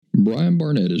Brian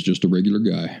Barnett is just a regular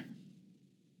guy.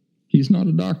 He's not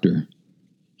a doctor.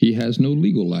 He has no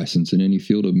legal license in any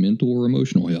field of mental or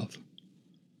emotional health.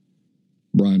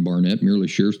 Brian Barnett merely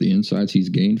shares the insights he's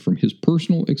gained from his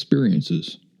personal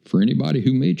experiences for anybody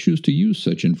who may choose to use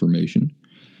such information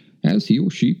as he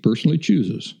or she personally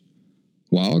chooses,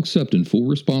 while accepting full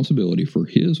responsibility for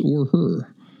his or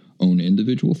her own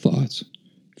individual thoughts,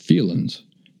 feelings,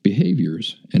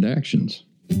 behaviors, and actions.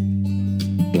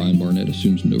 Brian Barnett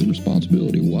assumes no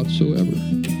responsibility whatsoever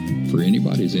for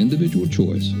anybody's individual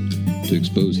choice to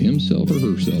expose himself or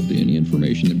herself to any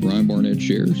information that Brian Barnett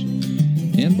shares,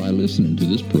 and by listening to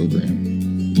this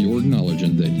program, you're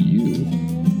acknowledging that you,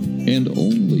 and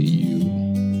only you,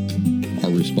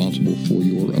 are responsible for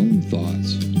your own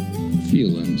thoughts,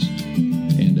 feelings,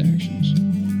 and actions.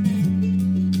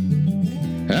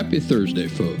 Happy Thursday,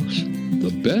 folks.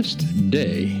 The best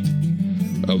day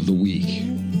of the week.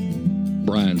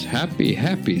 Brian's happy,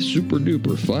 super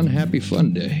duper fun, happy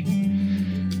fun day.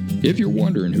 If you're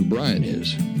wondering who Brian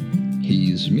is,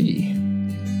 he's me.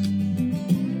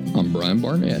 I'm Brian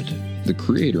Barnett, the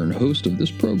creator and host of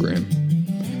this program.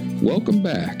 Welcome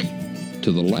back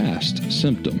to The Last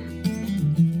Symptom.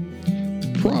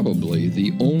 Probably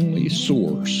the only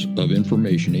source of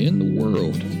information in the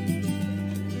world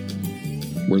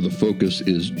where the focus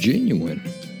is genuine,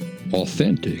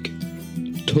 authentic,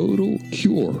 total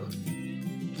cure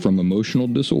from emotional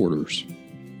disorders,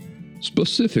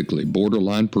 specifically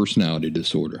borderline personality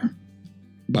disorder,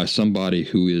 by somebody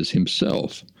who is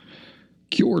himself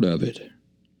cured of it.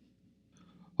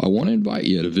 I want to invite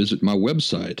you to visit my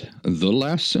website,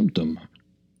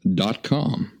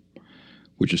 thelastsymptom.com,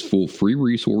 which is full of free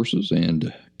resources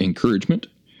and encouragement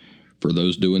for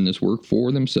those doing this work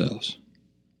for themselves.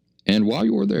 And while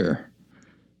you're there,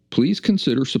 please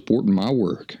consider supporting my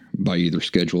work by either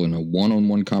scheduling a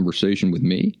one-on-one conversation with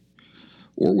me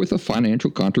or with a financial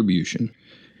contribution.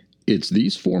 It's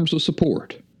these forms of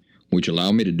support which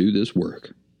allow me to do this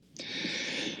work.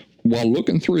 While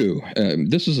looking through,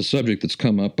 this is a subject that's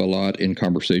come up a lot in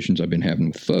conversations I've been having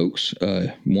with folks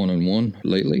one-on-one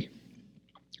lately,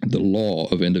 the law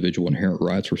of individual inherent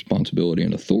rights, responsibility,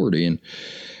 and authority. And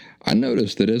I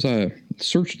noticed that as I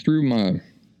searched through my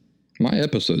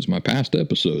episodes, my past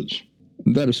episodes,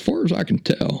 that as far as I can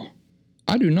tell,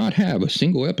 I do not have a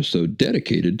single episode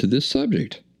dedicated to this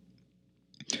subject.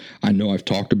 I know I've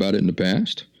talked about it in the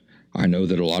past. I know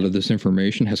that a lot of this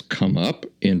information has come up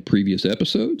in previous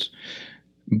episodes,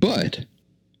 but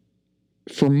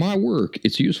for my work,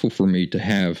 it's useful for me to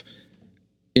have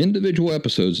individual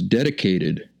episodes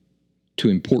dedicated to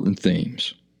important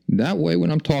themes. That way,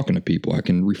 when I'm talking to people, I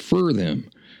can refer them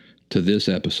to this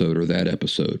episode or that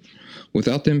episode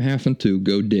without them having to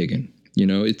go digging. You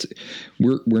know,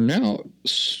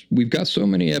 we've got so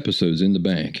many episodes in the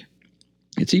bank.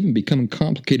 It's even becoming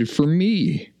complicated for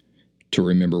me to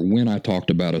remember when I talked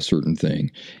about a certain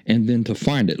thing and then to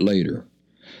find it later.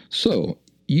 So,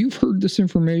 you've heard this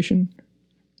information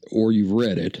or you've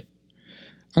read it.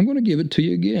 I'm going to give it to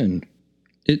you again.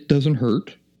 It doesn't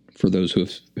hurt for those who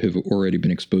have already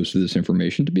been exposed to this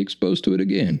information to be exposed to it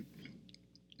again.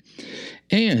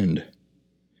 And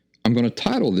I'm going to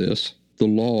title this The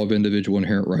Law of Individual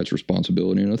Inherent Rights,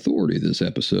 Responsibility, and Authority, this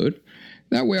episode.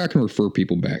 That way I can refer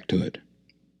people back to it.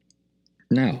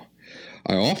 Now,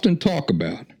 I often talk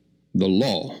about the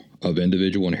law of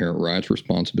individual inherent rights,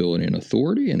 responsibility, and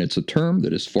authority, and it's a term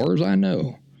that, as far as I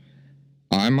know,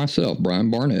 I myself,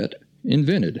 Brian Barnett,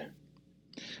 invented.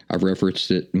 I've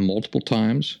referenced it multiple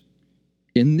times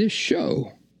in this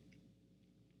show.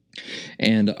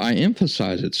 And I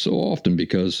emphasize it so often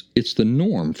because it's the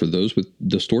norm for those with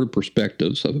distorted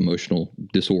perspectives of emotional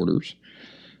disorders,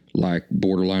 like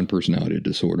borderline personality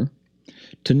disorder,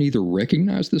 to neither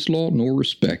recognize this law nor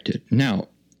respect it. Now,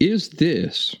 is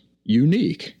this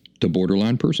unique to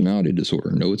borderline personality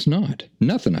disorder? No, it's not.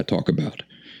 Nothing I talk about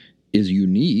is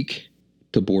unique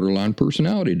to borderline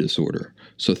personality disorder.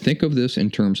 So think of this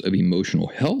in terms of emotional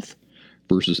health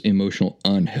versus emotional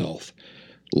unhealth.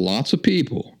 Lots of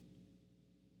people,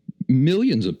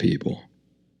 millions of people,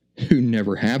 who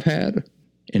never have had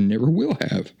and never will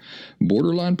have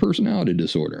borderline personality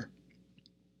disorder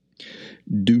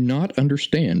do not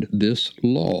understand this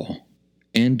law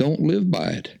and don't live by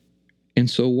it. And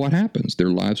so what happens? Their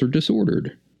lives are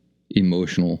disordered.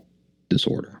 Emotional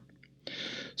disorder.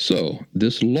 So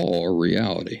this law or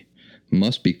reality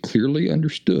must be clearly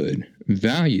understood,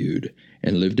 valued,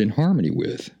 and lived in harmony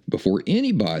with before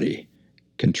anybody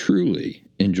can truly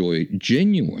enjoy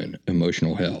genuine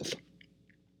emotional health.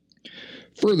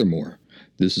 Furthermore,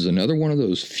 this is another one of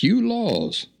those few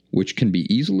laws which can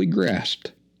be easily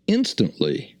grasped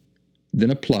instantly,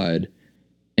 then applied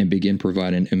and begin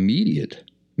providing immediate,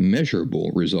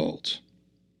 measurable results.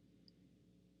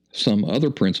 Some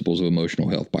other principles of emotional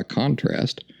health, by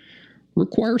contrast,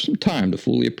 require some time to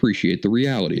fully appreciate the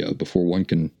reality of before one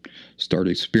can start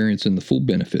experiencing the full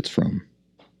benefits from.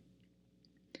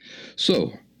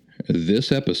 So,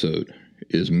 this episode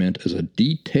is meant as a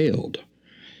detailed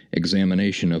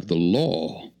examination of the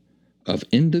law of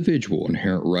individual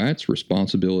inherent rights,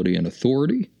 responsibility, and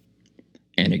authority,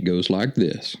 and it goes like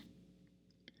this.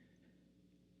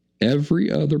 Every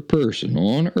other person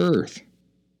on earth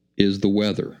is the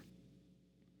weather.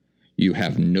 You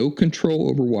have no control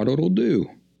over what it'll do.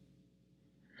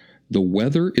 The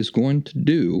weather is going to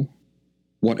do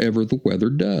whatever the weather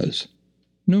does,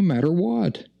 no matter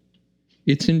what.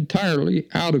 It's entirely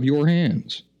out of your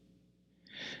hands.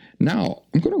 Now,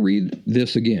 I'm going to read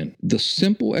this again. The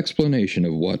simple explanation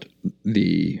of what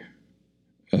the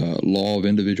law of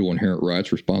individual inherent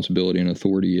rights, responsibility, and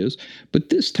authority is. But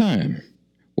this time,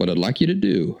 what I'd like you to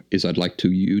do is I'd like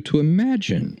you to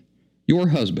imagine your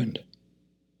husband,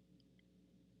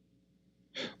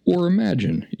 or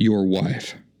imagine your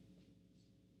wife,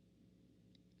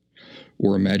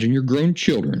 or imagine your grown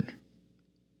children,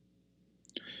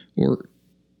 or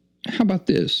how about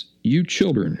this? You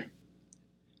children,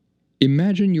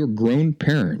 imagine your grown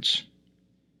parents.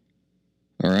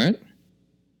 All right?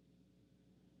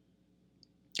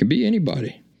 Can be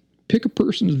anybody. Pick a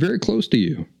person who's very close to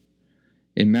you.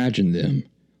 Imagine them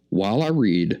while I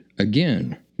read,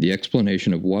 again, the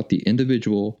explanation of what the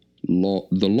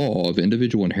law of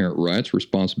individual inherent rights,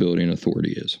 responsibility, and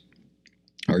authority is.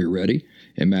 Are you ready?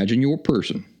 Imagine your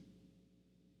person.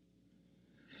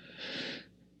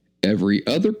 Every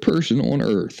other person on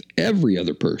earth, every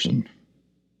other person,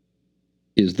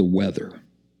 is the weather.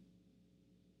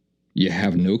 You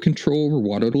have no control over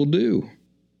what it'll do.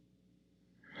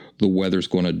 The weather's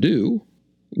going to do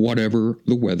whatever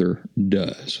the weather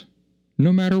does,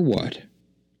 no matter what.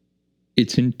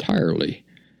 It's entirely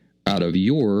out of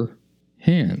your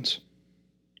hands.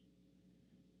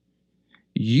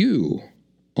 You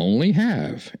only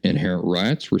have inherent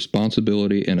rights,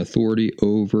 responsibility, and authority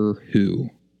over who?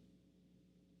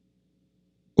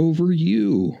 Over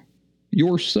you,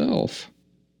 yourself.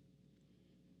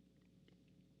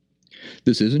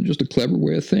 This isn't just a clever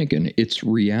way of thinking, it's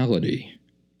reality.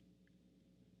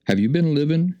 Have you been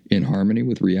living in harmony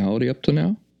with reality up to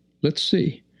now? Let's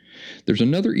see. There's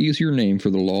another easier name for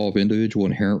the law of individual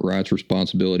inherent rights,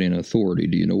 responsibility, and authority.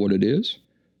 Do you know what it is?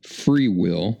 Free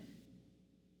will.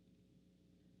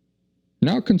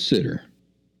 Now consider,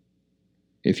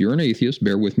 if you're an atheist,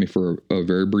 bear with me for a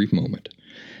very brief moment,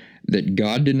 that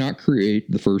God did not create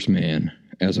the first man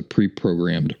as a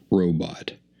pre-programmed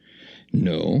robot.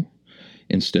 No.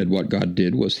 Instead, what God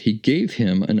did was he gave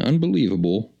him an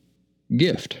unbelievable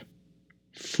gift,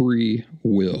 free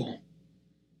will.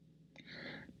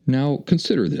 Now,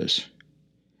 consider this.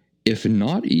 If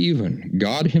not even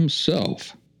God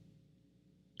himself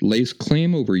lays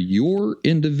claim over your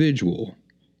individual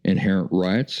inherent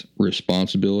rights,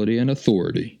 responsibility, and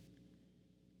authority,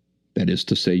 that is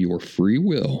to say, your free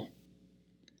will,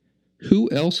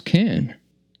 who else can?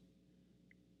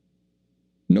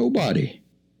 Nobody.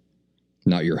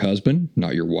 Not your husband,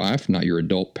 not your wife, not your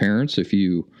adult parents if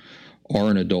you are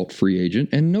an adult free agent,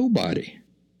 and nobody.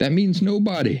 That means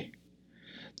nobody.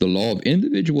 The law of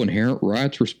individual inherent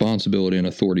rights, responsibility, and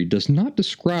authority does not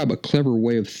describe a clever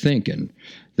way of thinking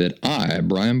that I,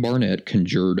 Brian Barnett,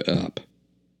 conjured up.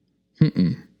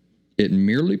 It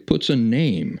merely puts a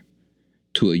name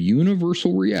to a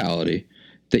universal reality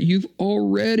that you've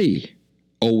already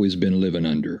always been living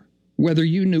under, whether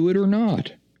you knew it or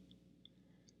not.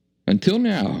 Until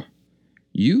now,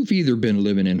 you've either been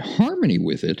living in harmony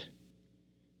with it,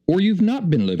 or you've not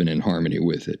been living in harmony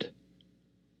with it.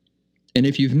 And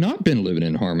if you've not been living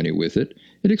in harmony with it,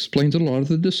 it explains a lot of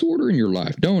the disorder in your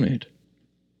life, don't it?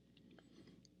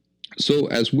 So,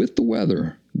 as with the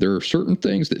weather, there are certain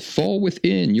things that fall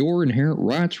within your inherent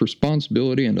rights,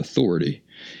 responsibility, and authority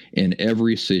in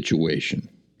every situation.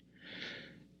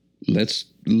 Let's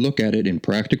look at it in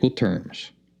practical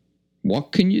terms.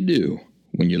 What can you do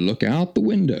when you look out the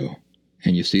window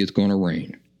and you see it's going to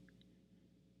rain?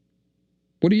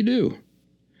 What do you do?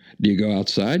 Do you go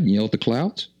outside and yell at the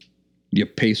clouds? Do you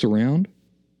pace around?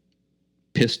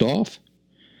 Pissed off?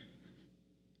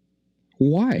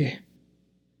 Why?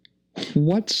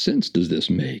 What sense does this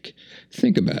make?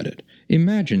 Think about it.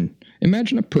 Imagine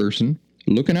a person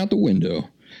looking out the window,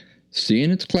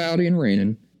 seeing it's cloudy and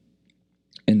raining,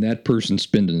 and that person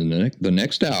spending the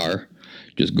next hour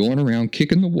just going around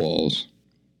kicking the walls,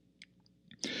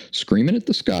 screaming at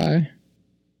the sky,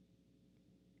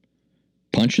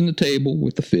 punching the table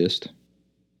with the fist,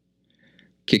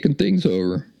 kicking things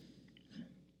over,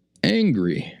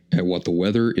 angry at what the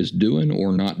weather is doing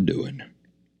or not doing.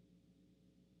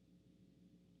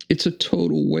 It's a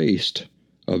total waste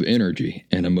of energy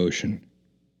and emotion,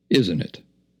 isn't it?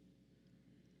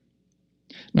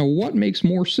 Now, what makes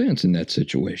more sense in that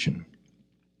situation?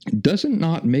 Does it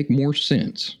not make more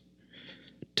sense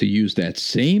to use that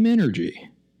same energy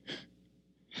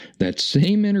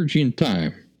and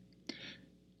time,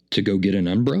 to go get an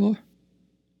umbrella?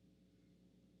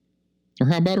 Or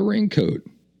how about a raincoat?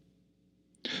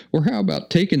 Or how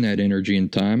about taking that energy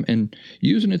and time and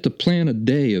using it to plan a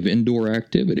day of indoor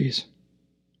activities?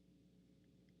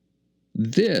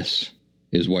 This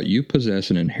is what you possess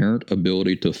an inherent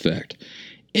ability to affect.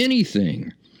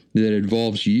 Anything that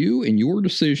involves you and your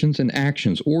decisions and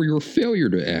actions, or your failure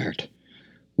to act,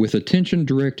 with attention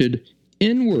directed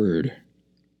inward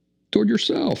toward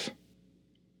yourself.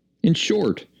 In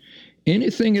short,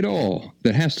 anything at all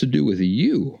that has to do with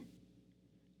you,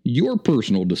 your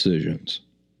personal decisions.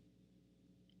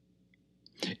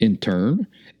 In turn,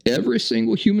 every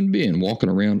single human being walking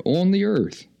around on the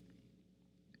earth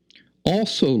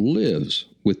also lives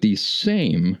with these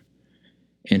same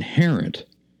inherent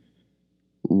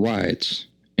rights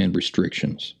and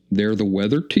restrictions. They're the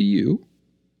weather to you,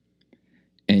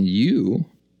 and you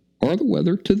are the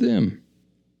weather to them.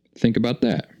 Think about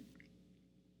that.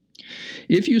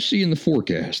 If you see in the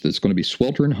forecast that it's going to be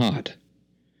sweltering hot,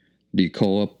 do you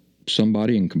call up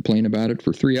somebody and complain about it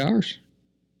for 3 hours?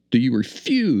 Do you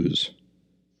refuse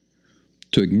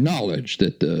to acknowledge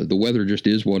that the weather just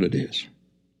is what it is?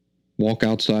 Walk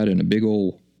outside in a big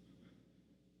old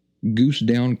goose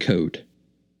down coat,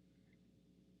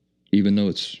 even though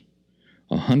it's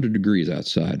 100 degrees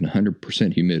outside and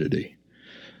 100% humidity.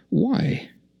 Why?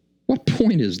 What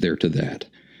point is there to that?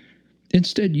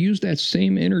 Instead, use that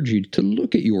same energy to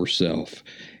look at yourself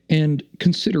and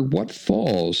consider what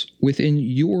falls within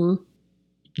your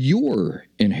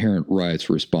inherent rights,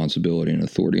 responsibility, and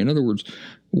authority. In other words,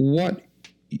 what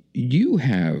you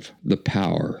have the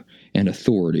power and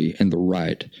authority and the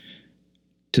right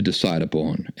to decide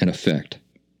upon and affect.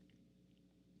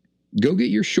 Go get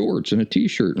your shorts and a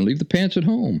t-shirt and leave the pants at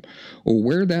home, or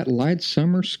wear that light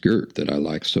summer skirt that I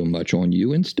like so much on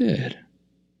you instead.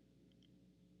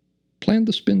 Plan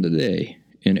to spend the day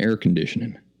in air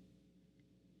conditioning.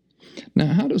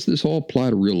 Now, how does this all apply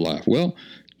to real life? Well,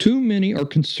 too many are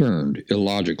concerned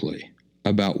illogically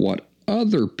about what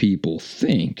other people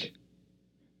think,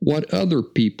 what other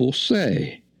people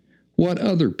say, what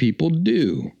other people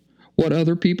do, what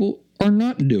other people are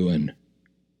not doing.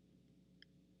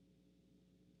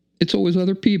 It's always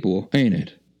other people, ain't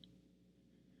it?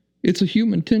 It's a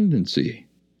human tendency,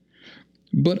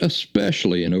 but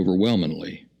especially and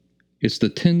overwhelmingly, it's the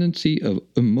tendency of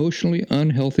emotionally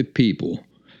unhealthy people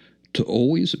to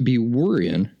always be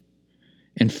worrying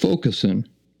and focusing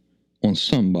on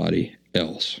somebody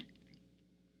else.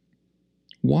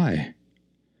 Why?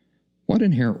 What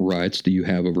inherent rights do you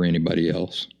have over anybody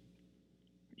else?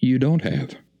 You don't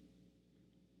have.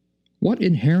 What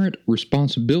inherent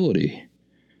responsibility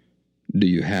do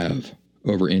you have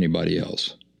over anybody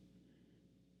else?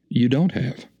 You don't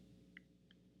have.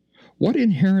 What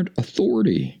inherent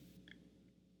authority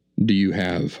do you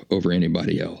have over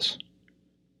anybody else?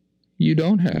 You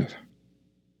don't have.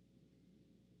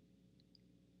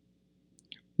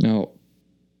 Now,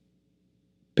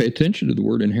 pay attention to the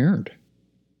word inherent.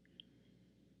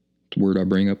 It's a word I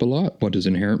bring up a lot. What does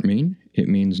inherent mean? It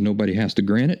means nobody has to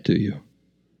grant it to you.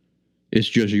 It's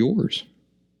just yours.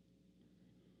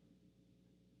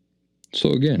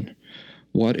 So again,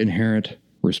 what inherent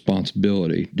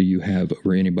responsibility do you have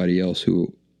over anybody else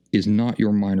who is not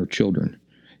your minor children?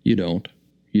 You don't.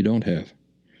 You don't have.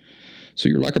 So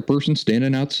you're like a person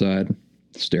standing outside,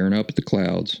 staring up at the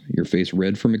clouds, your face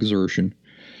red from exertion,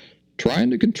 trying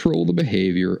to control the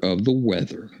behavior of the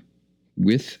weather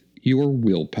with your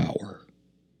willpower.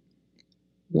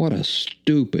 What a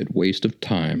stupid waste of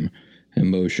time,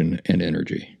 emotion, and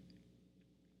energy.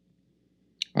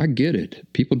 I get it.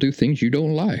 People do things you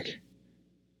don't like.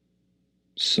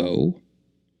 So,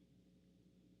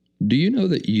 do you know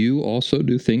that you also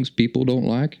do things people don't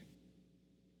like?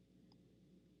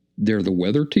 They're the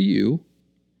weather to you,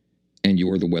 and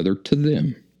you're the weather to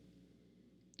them.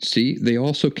 See, they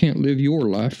also can't live your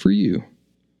life for you.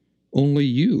 Only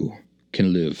you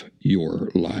can live your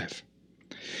life.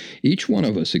 Each one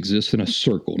of us exists in a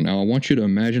circle. Now, I want you to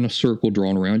imagine a circle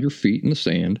drawn around your feet in the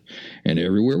sand, and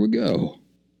everywhere we go,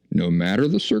 no matter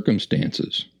the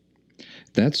circumstances,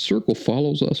 that circle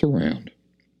follows us around.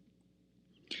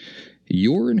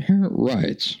 Your inherent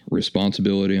rights,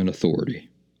 responsibility, and authority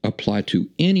apply to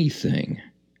anything,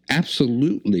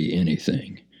 absolutely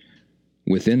anything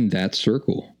within that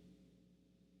circle.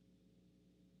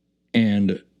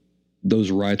 And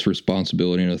those rights,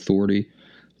 responsibility, and authority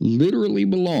literally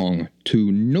belong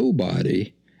to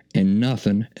nobody and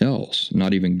nothing else,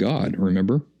 not even God,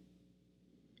 remember?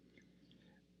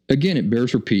 Again, it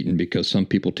bears repeating because some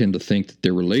people tend to think that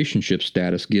their relationship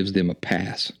status gives them a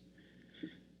pass.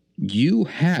 You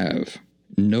have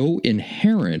no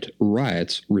inherent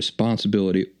rights,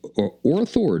 responsibility, or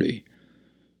authority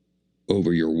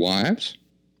over your wives,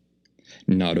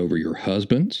 not over your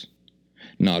husbands,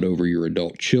 not over your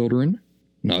adult children,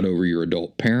 not over your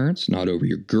adult parents, not over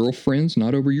your girlfriends,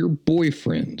 not over your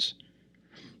boyfriends.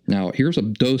 Now, here's a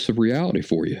dose of reality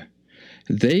for you.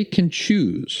 They can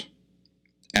choose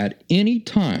at any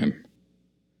time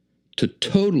to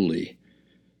totally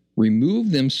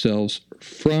remove themselves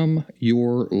from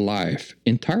your life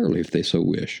entirely if they so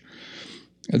wish.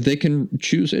 They can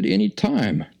choose at any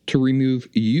time to remove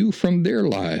you from their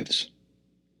lives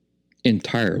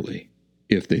entirely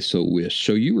if they so wish.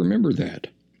 So you remember that.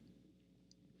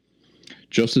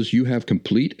 Just as you have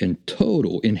complete and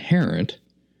total inherent,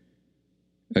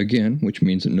 again, which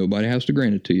means that nobody has to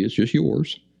grant it to you, it's just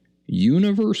yours,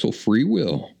 universal free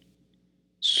will,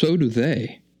 so do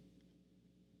they.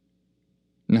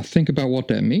 Now think about what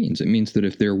that means. It means that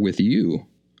if they're with you,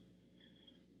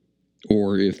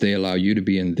 or if they allow you to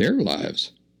be in their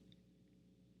lives,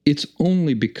 it's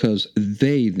only because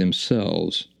they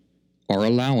themselves are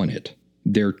allowing it.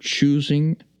 They're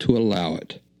choosing to allow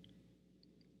it.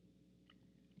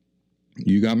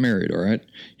 You got married, all right?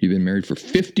 You've been married for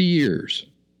 50 years.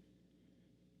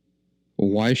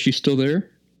 Why is she still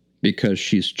there? Because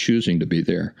she's choosing to be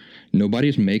there.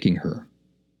 Nobody's making her.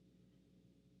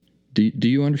 Do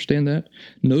you understand that?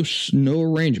 No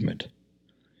arrangement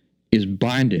is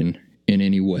binding in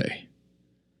any way.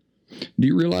 Do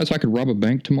you realize I could rob a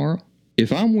bank tomorrow?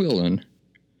 If I'm willing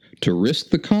to risk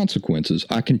the consequences,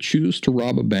 I can choose to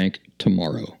rob a bank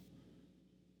tomorrow.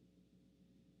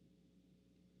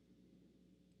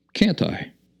 Can't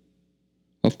I?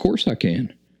 Of course I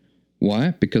can.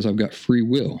 Why? Because I've got free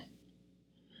will.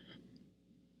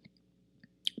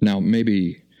 Now,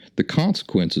 maybe the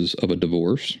consequences of a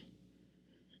divorce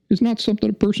is not something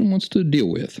a person wants to deal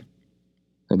with,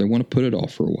 or they want to put it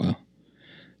off for a while.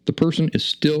 The person is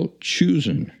still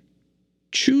choosing.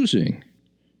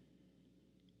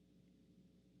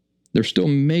 They're still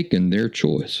making their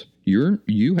choice.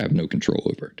 You have no control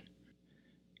over it.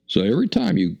 So every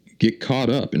time you get caught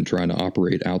up in trying to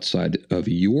operate outside of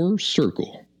your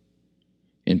circle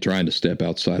and trying to step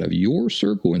outside of your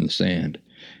circle in the sand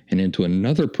and into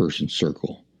another person's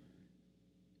circle,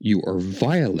 you are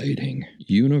violating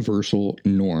universal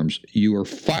norms. You are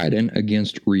fighting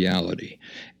against reality.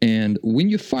 And when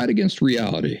you fight against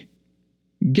reality,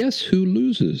 guess who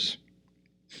loses?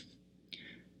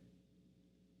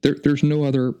 There's no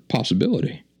other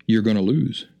possibility. You're going to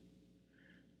lose.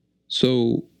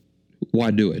 So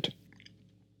why do it?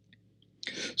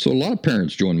 So a lot of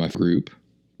parents join my group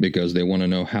because they want to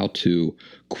know how to,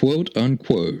 quote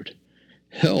unquote,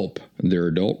 help their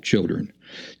adult children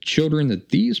that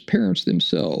these parents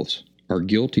themselves are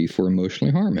guilty for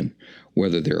emotionally harming,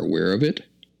 whether they're aware of it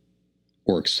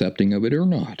or accepting of it or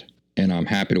not. And I'm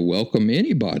happy to welcome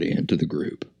anybody into the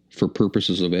group for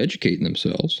purposes of educating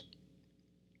themselves.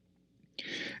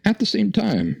 At the same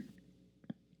time,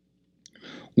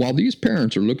 while these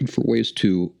parents are looking for ways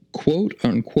to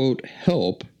quote-unquote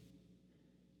help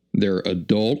their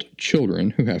adult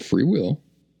children who have free will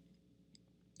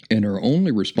and are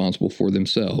only responsible for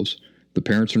themselves, the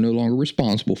parents are no longer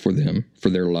responsible for them, for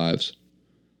their lives.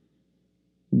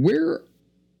 Where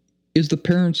is the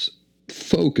parents'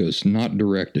 focus not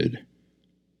directed,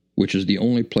 which is the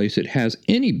only place it has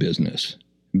any business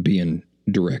being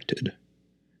directed?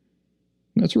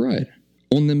 That's right,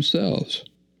 on themselves.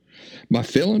 By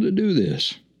failing to do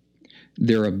this,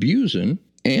 they're abusing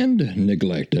and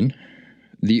neglecting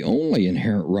the only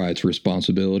inherent rights,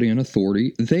 responsibility, and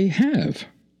authority they have.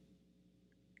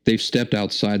 They've stepped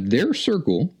outside their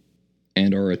circle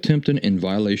and are attempting in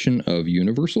violation of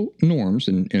universal norms.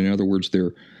 In other words,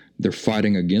 they're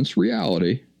fighting against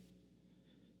reality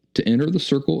to enter the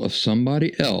circle of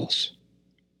somebody else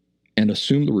and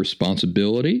assume the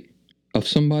responsibility of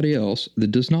somebody else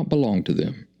that does not belong to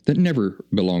them, that never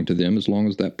belonged to them as long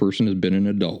as that person has been an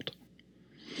adult.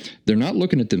 They're not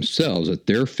looking at themselves, at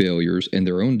their failures and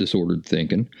their own disordered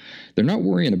thinking. They're not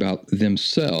worrying about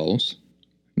themselves,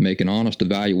 making honest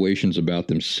evaluations about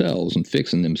themselves and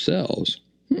fixing themselves.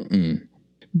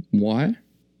 Why?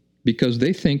 Because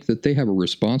they think that they have a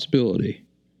responsibility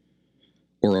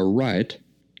or a right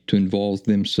to involve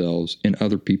themselves in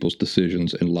other people's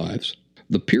decisions and lives.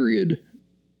 The period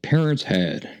parents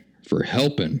had for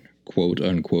helping, quote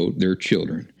unquote, their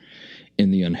children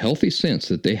in the unhealthy sense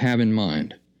that they have in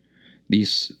mind,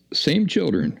 these same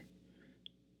children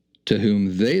to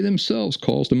whom they themselves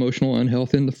caused emotional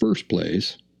unhealth in the first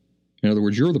place. In other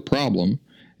words, you're the problem,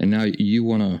 and now you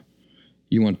want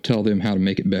to tell them how to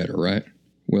make it better, right?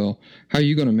 Well, how are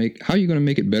you going to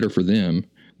make it better for them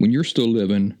when you're still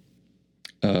living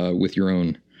with your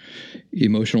own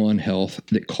emotional unhealth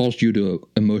that caused you to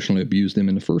emotionally abuse them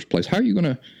in the first place? How are you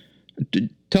going to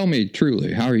tell me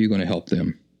truly? How are you going to help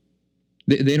them?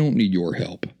 They don't need your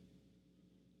help.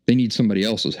 They need somebody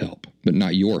else's help, but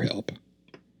not your help.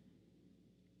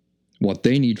 What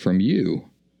they need from you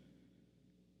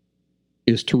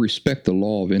is to respect the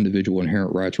law of individual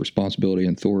inherent rights, responsibility,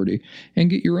 and authority, and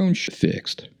get your own shit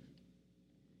fixed.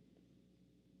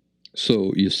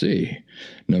 So, you see,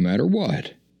 no matter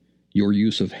what, your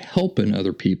use of helping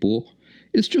other people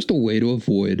is just a way to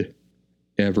avoid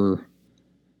ever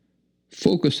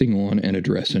focusing on and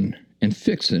addressing and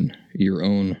fixing your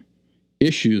own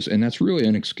issues, and that's really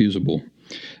inexcusable.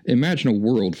 Imagine a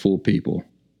world full of people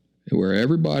where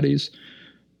everybody's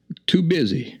too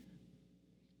busy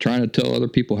trying to tell other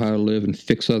people how to live and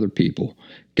fix other people.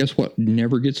 Guess what?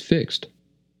 Never gets fixed.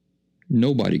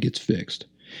 Nobody gets fixed.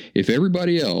 If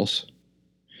everybody else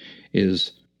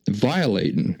is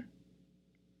violating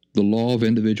the law of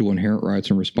individual inherent rights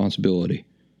and responsibility,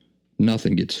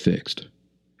 nothing gets fixed.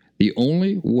 The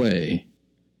only way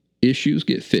issues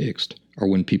get fixed are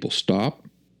when people stop,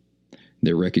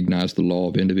 they recognize the law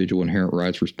of individual inherent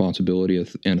rights, responsibility,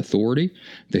 and authority,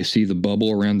 they see the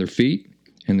bubble around their feet,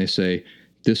 and they say,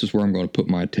 this is where I'm going to put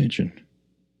my attention.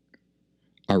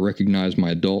 I recognize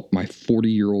my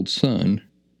 40-year-old son,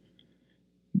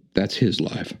 that's his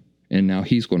life, and now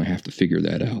he's going to have to figure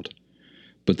that out.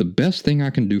 But the best thing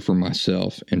I can do for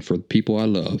myself and for the people I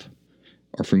love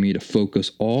are for me to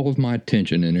focus all of my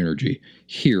attention and energy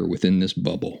here within this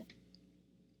bubble.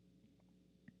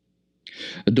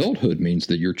 Adulthood means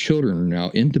that your children are now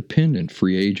independent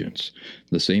free agents,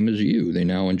 the same as you. They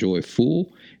now enjoy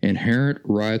full inherent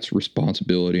rights,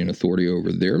 responsibility, and authority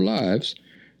over their lives,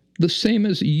 the same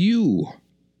as you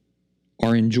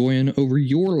are enjoying over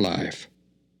your life.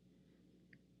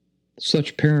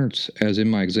 Such parents, as in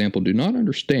my example, do not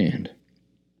understand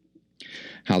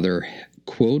how their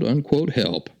quote-unquote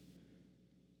help,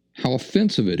 how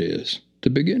offensive it is to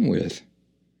begin with.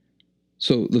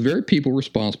 So the very people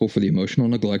responsible for the emotional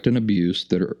neglect and abuse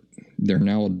that their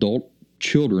now adult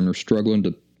children are struggling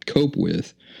to cope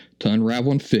with, to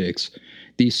unravel and fix,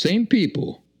 these same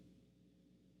people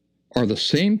are the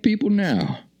same people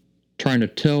now trying to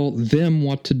tell them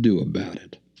what to do about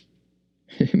it.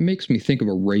 It makes me think of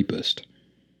a rapist.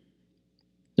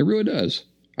 It really does.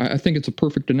 I think it's a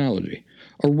perfect analogy.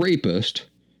 A rapist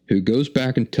who goes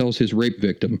back and tells his rape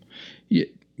victim, you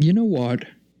know what?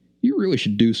 You really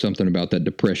should do something about that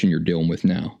depression you're dealing with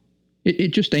now. It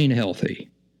just ain't healthy.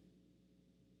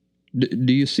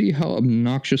 Do you see how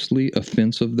obnoxiously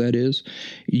offensive that is?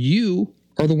 You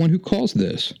are the one who caused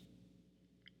this.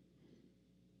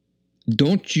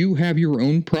 Don't you have your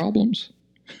own problems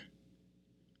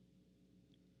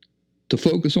to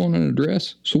focus on and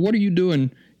address? So what are you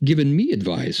doing giving me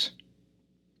advice?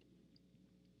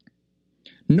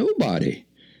 Nobody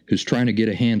who's trying to get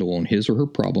a handle on his or her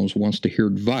problems wants to hear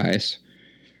advice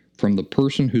from the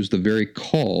person who's the very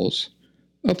cause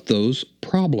of those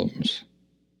problems.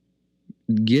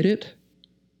 Get it?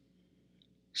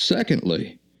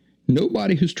 Secondly,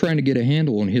 nobody who's trying to get a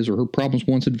handle on his or her problems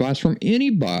wants advice from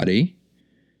anybody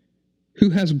who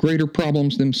has greater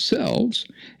problems themselves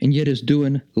and yet is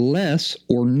doing less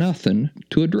or nothing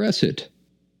to address it.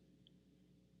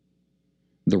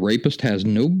 The rapist has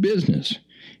no business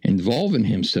involving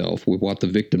himself with what the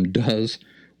victim does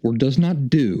or does not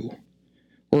do,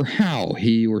 or how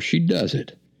he or she does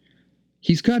it.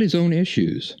 He's got his own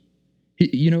issues.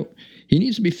 He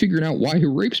needs to be figuring out why he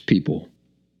rapes people.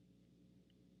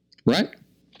 Right?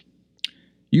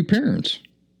 You parents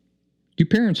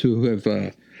who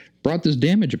have brought this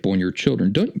damage upon your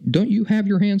children, don't you have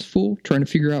your hands full trying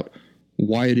to figure out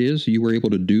why it is you were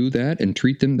able to do that and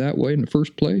treat them that way in the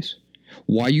first place?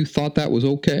 Why you thought that was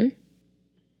okay?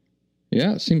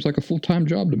 Yeah, it seems like a full-time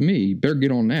job to me. You better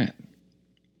get on that.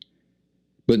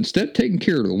 But instead of taking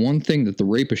care of the one thing that the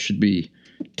rapist should be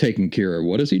taking care of,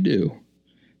 what does he do?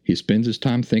 He spends his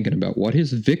time thinking about what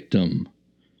his victim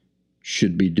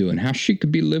should be doing, how she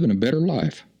could be living a better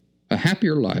life, a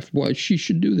happier life. Why she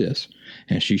should do this,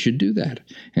 and she should do that,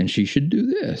 and she should do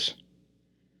this.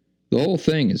 The whole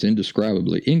thing is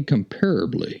indescribably,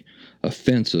 incomparably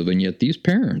offensive, and yet these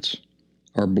parents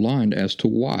are blind as to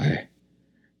why.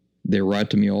 They write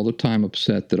to me all the time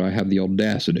upset that I have the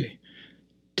audacity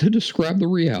to describe the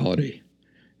reality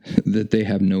that they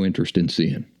have no interest in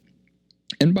seeing.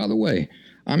 And by the way,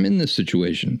 I'm in this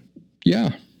situation.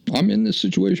 Yeah, I'm in this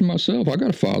situation myself. I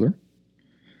got a father.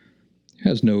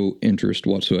 Has no interest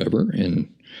whatsoever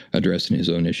in addressing his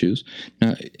own issues.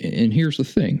 Now, and here's the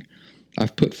thing.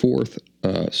 I've put forth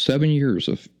 7 years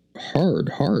of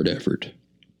hard effort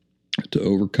to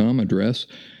overcome, address,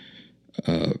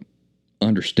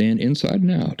 understand inside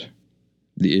and out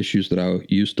the issues that I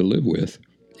used to live with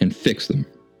and fix them.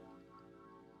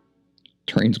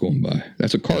 Train's going by.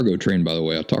 That's a cargo train, by the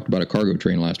way. I talked about a cargo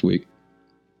train last week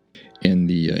in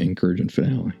the Incursion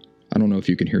finale. I don't know if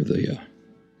you can hear the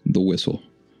whistle.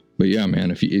 But yeah,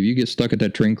 man, if you get stuck at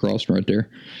that train crossing right there,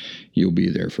 you'll be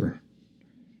there for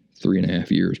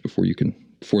 3.5 years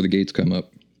before the gates come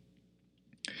up.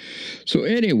 So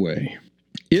anyway,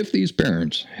 if these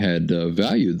parents had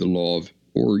valued the law of,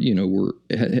 or,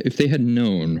 if they had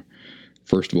known,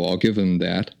 first of all, given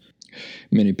that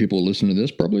many people listen to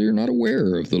this probably are not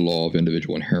aware of the law of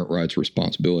individual inherent rights,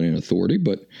 responsibility, and authority,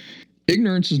 but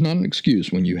ignorance is not an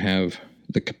excuse when you have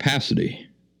the capacity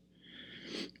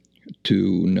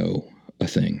to know a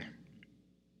thing.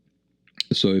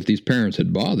 So if these parents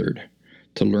had bothered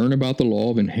to learn about the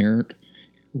law of inherent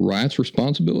rights,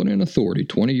 responsibility, and authority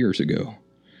 20 years ago,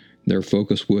 their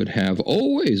focus would have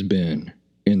always been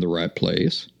in the right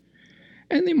place,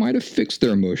 and they might have fixed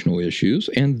their emotional issues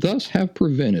and thus have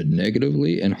prevented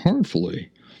negatively and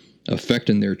harmfully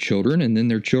affecting their children, and then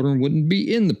their children wouldn't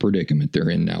be in the predicament they're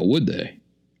in now, would they?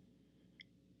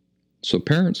 So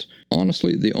parents,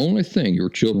 honestly, the only thing your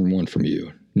children want from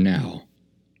you now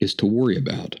is to worry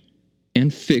about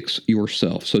and fix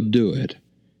yourself. So do it.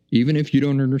 Even if you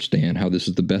don't understand how this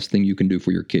is the best thing you can do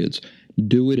for your kids,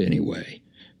 do it anyway.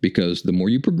 Because the more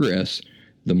you progress,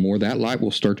 the more that light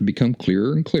will start to become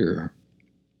clearer and clearer.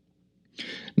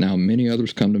 Now, many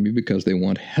others come to me because they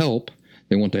want help.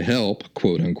 They want to help,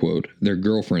 quote unquote, their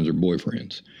girlfriends or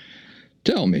boyfriends.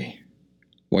 Tell me,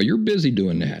 while you're busy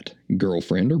doing that,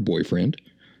 girlfriend or boyfriend,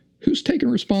 who's taking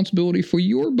responsibility for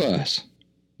your bus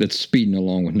that's speeding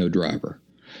along with no driver?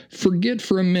 Forget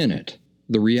for a minute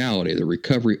the reality that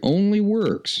recovery only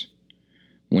works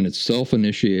when it's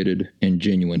self-initiated and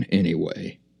genuine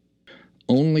anyway.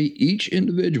 Only each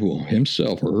individual,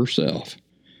 himself or herself,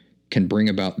 can bring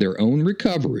about their own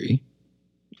recovery.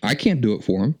 I can't do it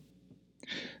for them.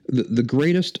 The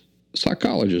greatest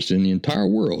psychologist in the entire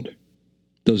world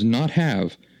does not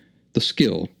have the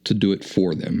skill to do it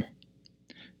for them.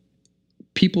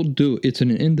 People do, it's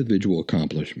an individual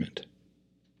accomplishment.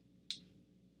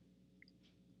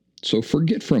 So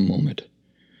forget for a moment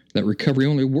that recovery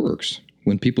only works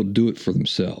when people do it for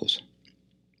themselves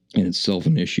and it's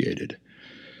self-initiated.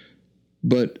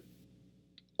 But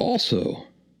also,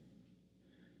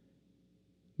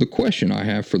 the question I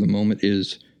have for the moment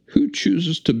is, who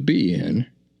chooses to be in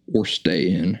or stay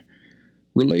in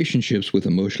relationships with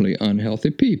emotionally unhealthy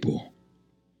people?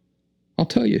 I'll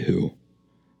tell you who.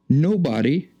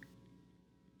 Nobody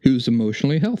who's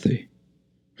emotionally healthy.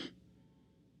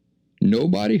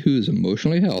 Nobody who's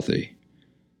emotionally healthy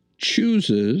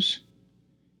chooses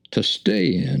to stay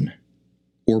in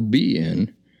or be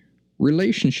in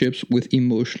relationships with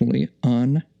emotionally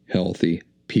unhealthy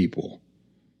people.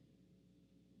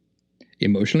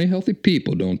 Emotionally healthy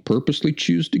people don't purposely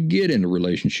choose to get into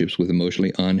relationships with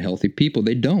emotionally unhealthy people.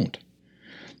 They don't.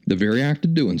 The very act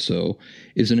of doing so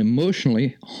is an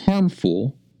emotionally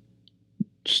harmful,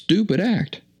 stupid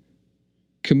act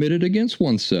committed against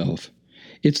oneself.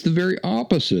 It's the very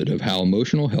opposite of how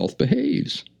emotional health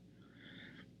behaves.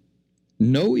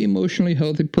 No emotionally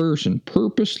healthy person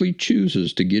purposely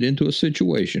chooses to get into a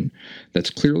situation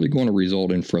that's clearly going to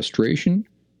result in frustration,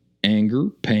 anger,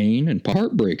 pain, and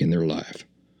heartbreak in their life.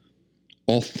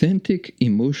 Authentic,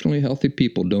 emotionally healthy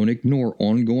people don't ignore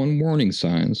ongoing warning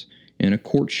signs in a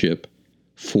courtship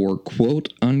for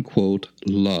quote-unquote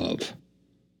love.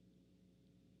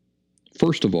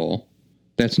 First of all,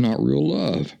 that's not real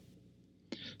love.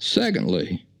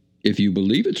 Secondly, if you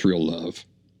believe it's real love,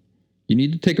 you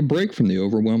need to take a break from the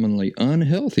overwhelmingly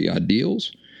unhealthy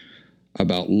ideals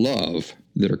about love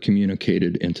that are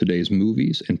communicated in today's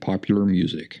movies and popular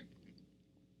music.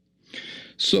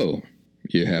 So,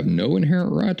 you have no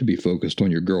inherent right to be focused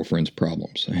on your girlfriend's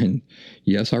problems. And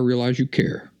yes, I realize you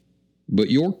care. But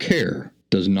your care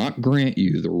does not grant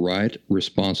you the right,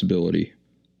 responsibility,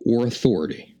 or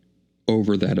authority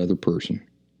over that other person.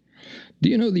 Do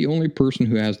you know the only person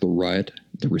who has the right,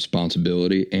 the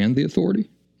responsibility, and the authority?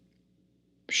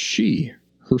 She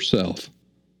herself.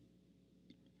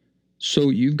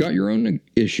 So you've got your own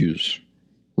issues,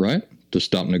 right? To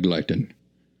stop neglecting,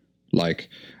 like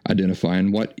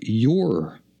identifying what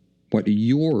your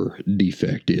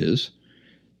defect is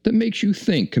that makes you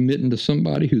think committing to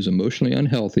somebody who's emotionally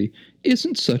unhealthy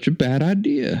isn't such a bad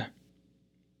idea.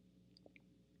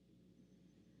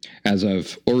 As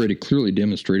I've already clearly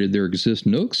demonstrated, there exist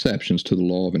no exceptions to the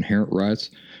law of inherent rights,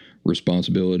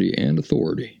 responsibility, and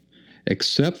authority,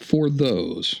 except for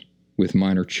those with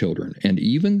minor children. And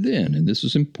even then, and this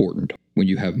is important, when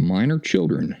you have minor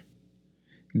children,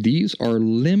 these are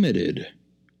limited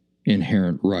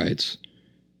inherent rights,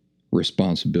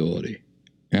 responsibility,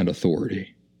 and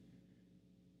authority.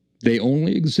 They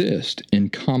only exist in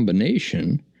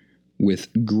combination with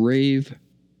grave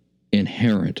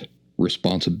inherent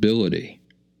responsibility.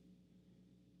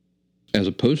 As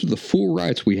opposed to the full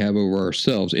rights we have over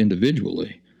ourselves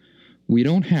individually, we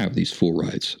don't have these full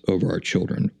rights over our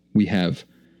children. We have,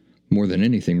 more than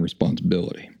anything,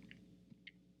 responsibility.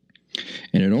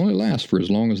 And it only lasts for as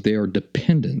long as they are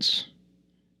dependents,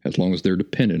 as long as they're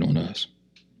dependent on us.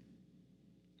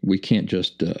 We can't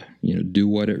just, do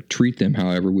whatever, treat them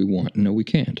however we want. No, we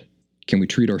can't. Can we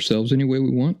treat ourselves any way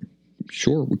we want?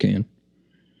 Sure, we can.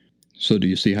 So do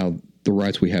you see how the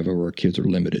rights we have over our kids are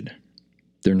limited?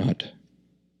 They're not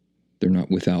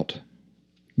without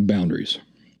boundaries.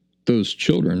 Those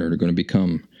children are going to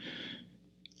become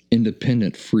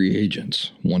independent free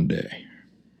agents one day.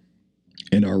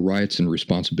 And our rights and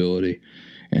responsibility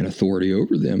and authority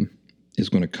over them is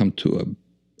going to come to an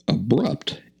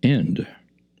abrupt end.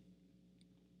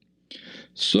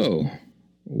 So,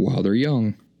 while they're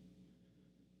young,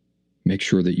 make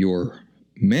sure that you're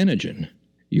managing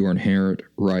your inherent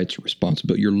rights,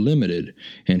 responsibility, your limited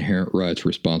inherent rights,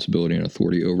 responsibility, and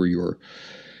authority over your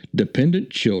dependent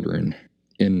children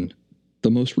in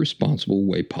the most responsible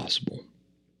way possible.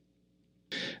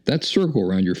 That circle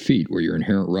around your feet where your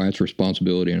inherent rights,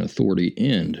 responsibility, and authority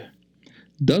end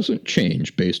doesn't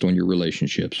change based on your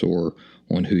relationships or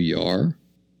on who you are,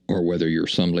 or whether you're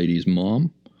some lady's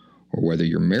mom, or whether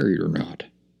you're married or not.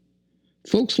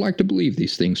 Folks like to believe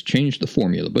these things change the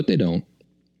formula, but they don't.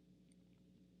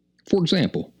 For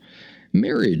example,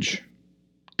 marriage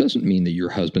doesn't mean that your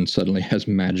husband suddenly has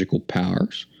magical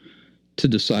powers to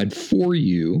decide for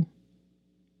you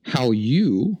how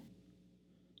you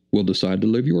will decide to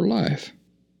live your life.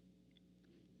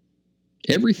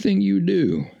 Everything you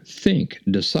do, think,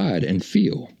 decide, and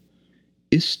feel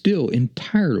is still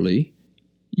entirely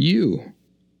you.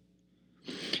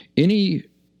 Anything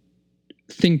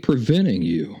preventing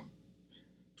you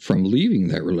from leaving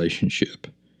that relationship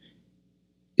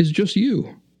is just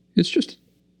you.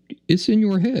 It's in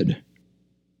your head.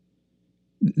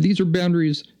 These are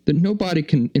boundaries that nobody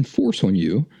can enforce on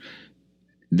you.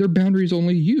 They're boundaries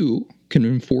only you can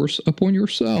enforce upon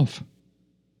yourself.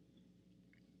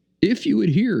 If you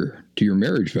adhere to your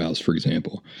marriage vows, for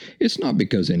example, it's not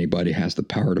because anybody has the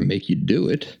power to make you do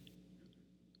it.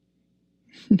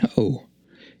 No,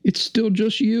 it's still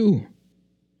just you.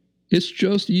 It's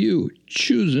just you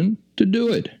choosing to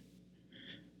do it.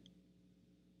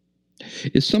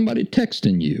 Is somebody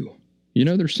texting you?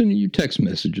 They're sending you text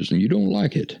messages and you don't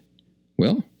like it.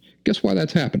 Well, guess why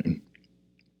that's happening?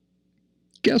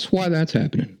 Guess why that's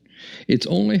happening? It's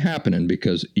only happening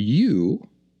because you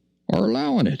are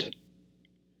allowing it.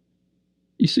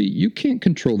 You see, you can't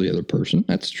control the other person.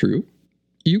 That's true.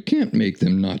 You can't make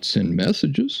them not send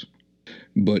messages.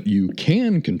 But you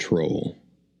can control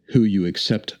who you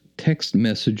accept text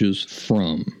messages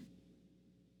from.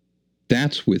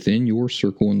 That's within your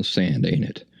circle in the sand, ain't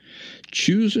it?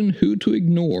 Choosing who to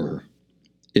ignore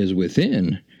is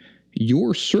within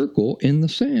your circle in the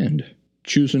sand.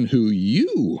 Choosing who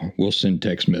you will send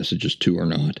text messages to or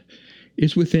not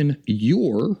is within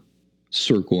your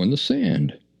circle in the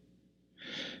sand.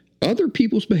 Other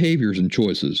people's behaviors and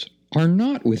choices are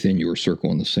not within your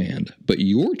circle in the sand, but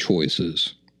your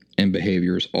choices and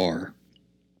behaviors are.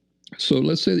 So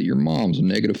let's say that your mom's a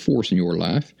negative force in your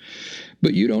life,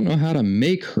 but you don't know how to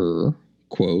make her,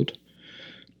 quote,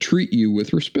 treat you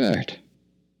with respect.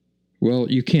 Well,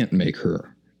 you can't make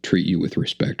her treat you with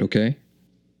respect, okay?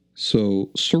 So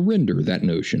surrender that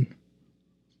notion.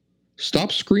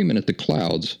 Stop screaming at the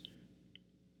clouds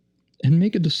and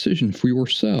make a decision for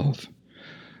yourself.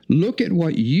 Look at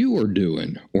what you are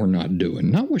doing or not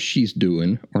doing, not what she's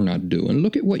doing or not doing.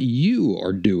 Look at what you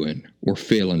are doing or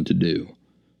failing to do.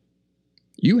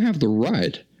 You have the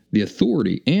right, the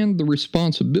authority, and the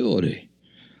responsibility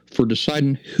for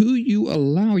deciding who you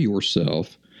allow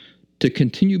yourself to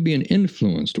continue being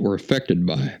influenced or affected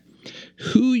by,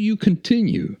 who you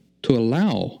continue to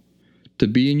allow to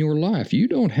be in your life. You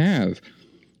don't have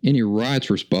any rights,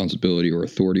 responsibility, or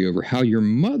authority over how your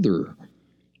mother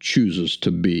chooses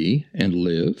to be and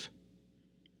live.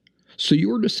 So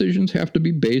your decisions have to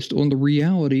be based on the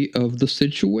reality of the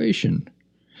situation.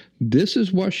 This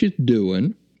is what she's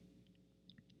doing.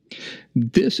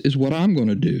 This is what I'm going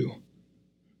to do.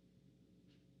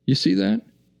 You see that?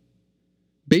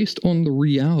 Based on the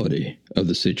reality of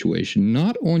the situation,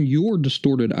 not on your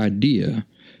distorted idea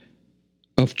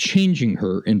of changing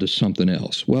her into something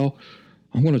else. Well,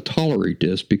 I'm going to tolerate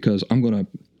this because I'm going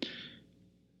to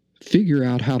figure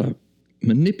out how to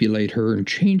manipulate her and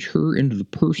change her into the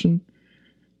person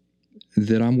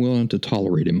that I'm willing to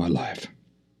tolerate in my life.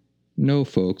 No,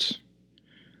 folks.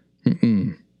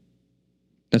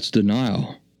 That's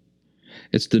denial.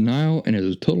 It's denial, and it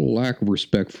is a total lack of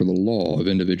respect for the law of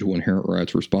individual inherent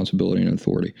rights, responsibility, and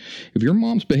authority. If your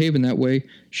mom's behaving that way,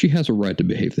 she has a right to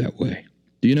behave that way.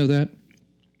 Do you know that?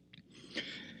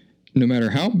 No matter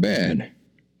how bad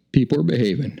people are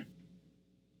behaving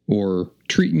or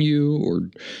treating you or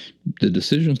the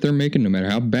decisions they're making, no matter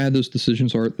how bad those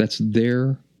decisions are, that's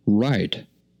their right.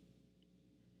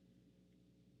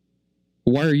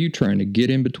 Why are you trying to get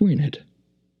in between it?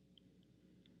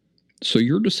 So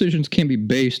your decisions can be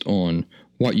based on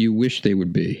what you wish they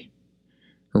would be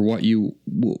or what you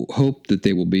hope that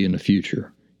they will be in the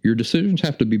future. Your decisions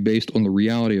have to be based on the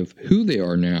reality of who they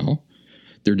are now,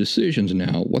 their decisions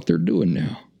now, what they're doing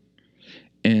now.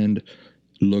 And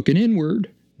looking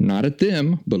inward, not at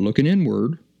them, but looking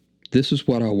inward, this is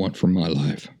what I want from my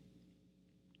life.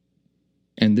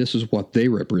 And this is what they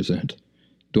represent.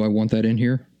 Do I want that in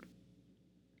here?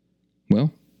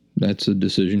 Well, that's a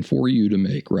decision for you to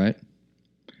make, right?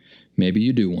 Maybe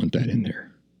you do want that in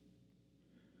there.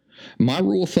 My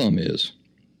rule of thumb is,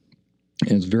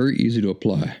 and it's very easy to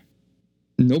apply,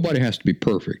 nobody has to be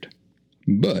perfect,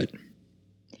 but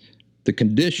the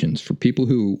conditions for people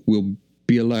who will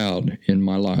be allowed in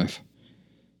my life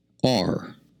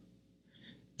are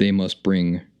they must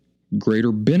bring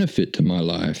greater benefit to my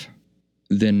life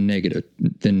than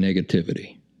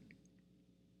negativity.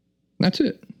 That's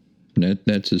it.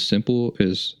 That's as simple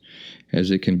as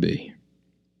it can be.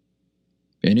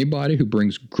 Anybody who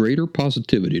brings greater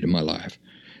positivity to my life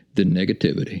than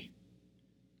negativity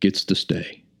gets to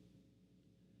stay.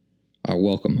 I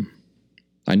welcome them.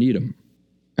 I need them.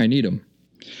 I need them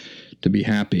to be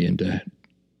happy and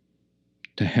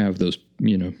to have those,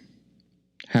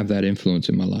 have that influence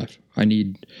in my life. I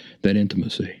need that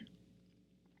intimacy.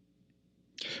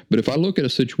 But if I look at a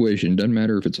situation, doesn't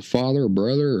matter if it's a father, or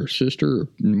brother, or sister, or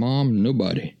mom,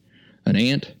 nobody, an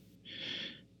aunt,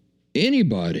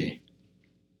 anybody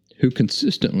who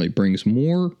consistently brings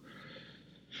more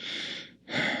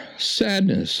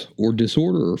sadness or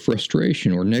disorder or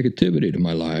frustration or negativity to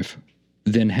my life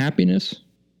than happiness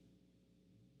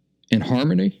and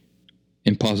harmony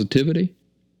and positivity,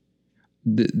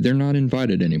 they're not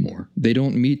invited anymore. They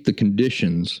don't meet the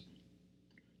conditions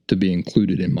to be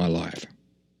included in my life.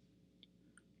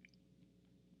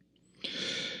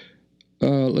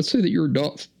 Let's say that your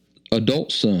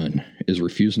adult son is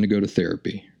refusing to go to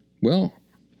therapy. Well,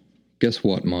 guess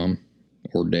what, Mom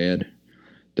or Dad?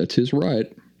 That's his right.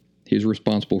 He's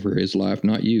responsible for his life,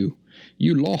 not you.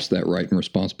 You lost that right and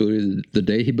responsibility the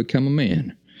day he became a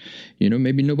man.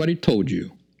 Maybe nobody told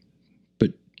you,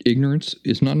 but ignorance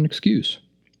is not an excuse.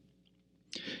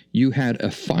 You had a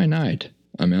finite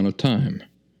amount of time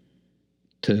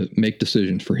to make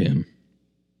decisions for him,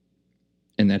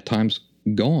 and that time's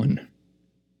gone.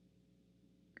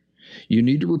 You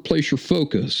need to replace your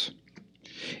focus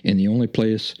in the only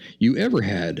place you ever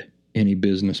had any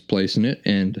business placing it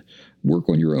and work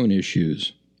on your own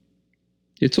issues.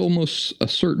 It's almost a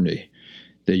certainty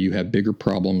that you have bigger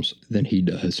problems than he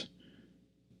does.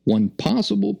 One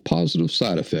possible positive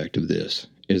side effect of this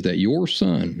is that your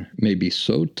son may be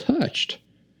so touched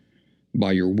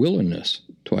by your willingness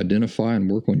to identify and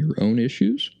work on your own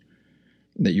issues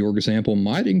that your example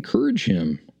might encourage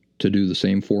him to do the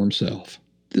same for himself.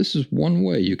 This is one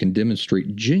way you can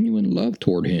demonstrate genuine love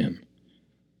toward him.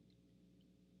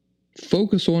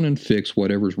 Focus on and fix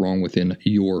whatever's wrong within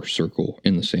your circle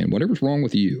in the sand, whatever's wrong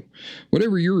with you,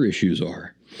 whatever your issues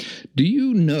are. Do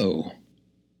you know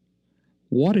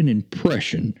what an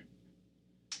impression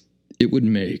it would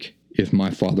make if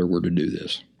my father were to do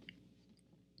this?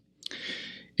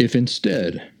 If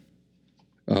instead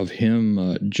of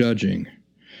him judging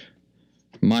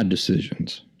my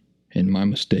decisions and my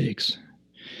mistakes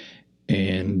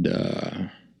and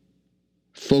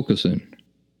focusing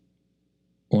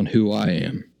on who I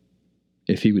am,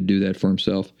 if he would do that for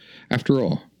himself. After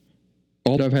all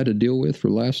I've had to deal with for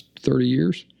the last 30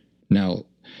 years, now,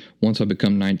 once I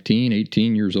become 19,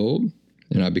 18 years old,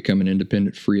 and I become an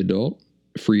independent free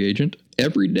agent.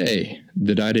 Every day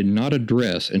that I did not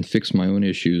address and fix my own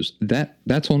issues,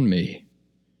 that's on me.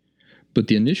 But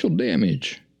the initial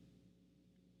damage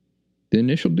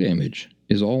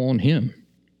is all on him.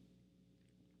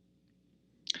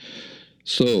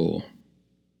 So,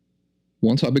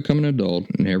 once I become an adult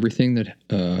and everything that,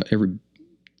 every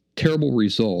terrible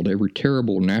result, every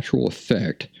terrible natural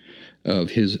effect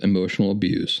of his emotional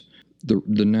abuse,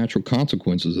 the natural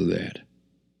consequences of that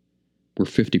were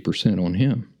 50% on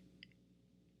him.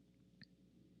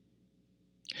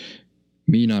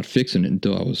 Me not fixing it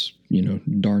until I was,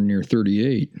 darn near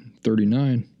 38,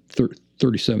 39,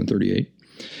 37, 38.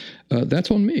 That's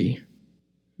on me.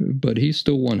 But he's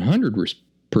still 100%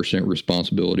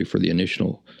 responsibility for the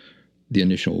initial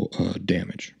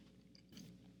damage.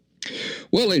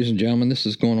 Well, ladies and gentlemen, this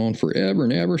is going on forever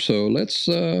and ever, so let's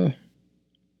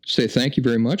say thank you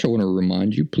very much. I want to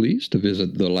remind you, please, to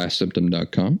visit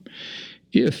thelastsymptom.com.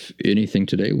 If anything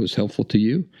today was helpful to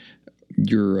you,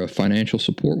 your financial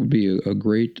support would be a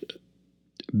great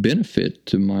benefit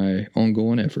to my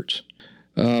ongoing efforts.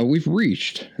 We've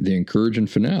reached the encouraging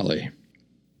finale.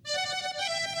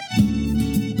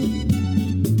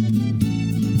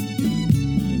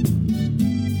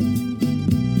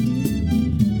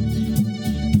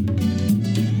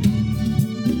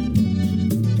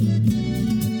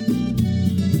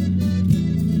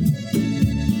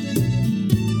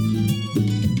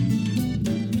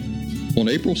 On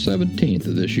April 17th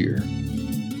of this year,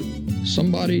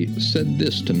 somebody said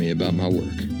this to me about my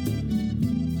work.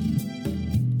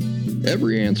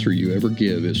 Every answer you ever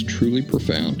give is truly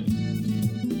profound.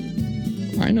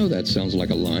 I know that sounds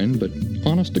like a line, but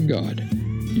honest to God,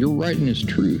 your writing is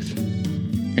truth,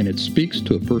 and it speaks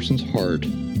to a person's heart,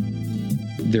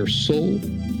 their soul,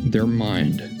 their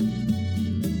mind.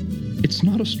 It's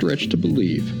not a stretch to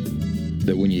believe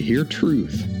that when you hear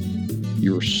truth,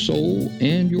 your soul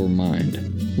and your mind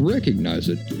recognize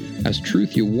it as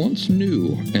truth you once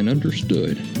knew and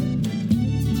understood.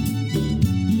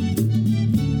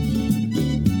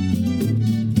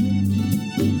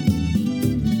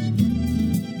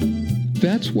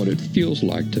 That's what it feels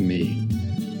like to me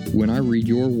when I read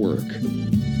your work.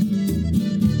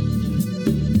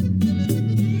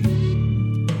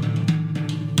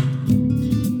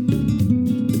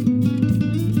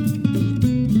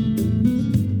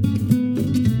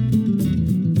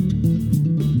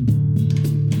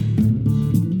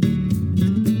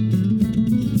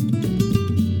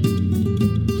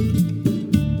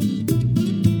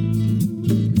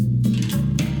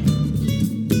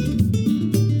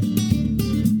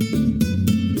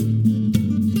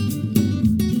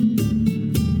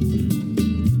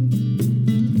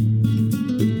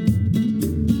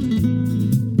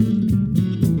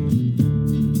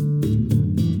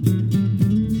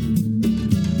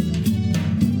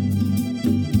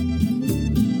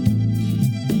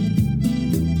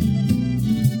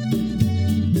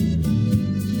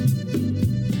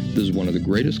 This is one of the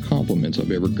greatest compliments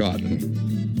I've ever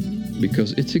gotten,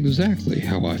 because it's exactly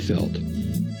how I felt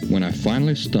when I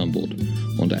finally stumbled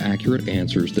onto accurate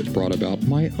answers that brought about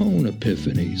my own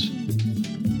epiphanies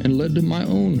and led to my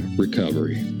own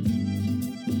recovery.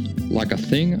 Like a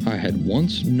thing I had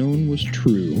once known was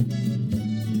true,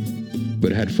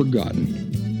 but had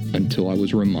forgotten until I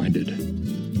was reminded.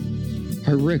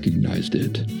 I recognized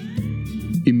it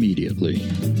immediately.